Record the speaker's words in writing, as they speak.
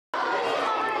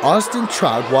Austin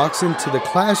Trout walks into the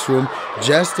classroom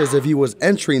just as if he was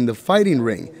entering the fighting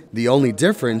ring. The only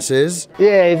difference is...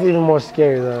 yeah, it's even more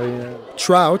scary though, you know.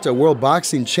 Trout, a world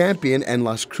boxing champion and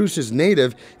Las Cruces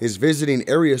native, is visiting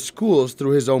area schools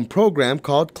through his own program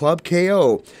called Club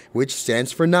K.O, which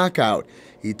stands for knockout.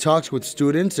 He talks with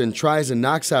students and tries and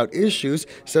knocks out issues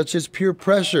such as peer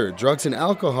pressure, drugs and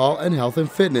alcohol, and health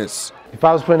and fitness. If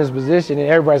I was put in this position and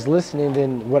everybody's listening,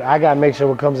 then what I gotta make sure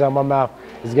what comes out of my mouth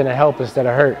is gonna help instead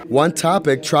of hurt. One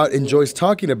topic Trout enjoys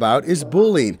talking about is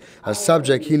bullying, a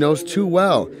subject he knows too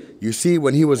well. You see,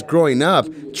 when he was growing up,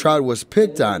 Trout was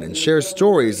picked on and shares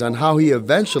stories on how he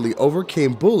eventually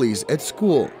overcame bullies at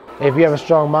school. If you have a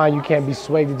strong mind, you can't be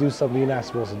swayed to do something you're not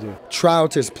supposed to do.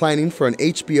 Trout is planning for an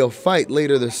HBO fight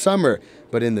later this summer,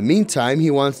 but in the meantime,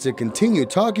 he wants to continue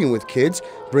talking with kids,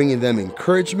 bringing them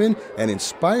encouragement and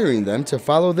inspiring them to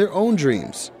follow their own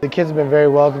dreams. The kids have been very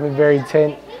welcoming, very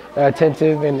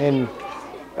attentive, and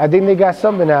I think they got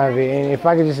something out of it. And if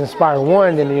I could just inspire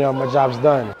one, then my job's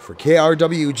done. For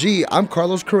KRWG, I'm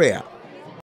Carlos Correa.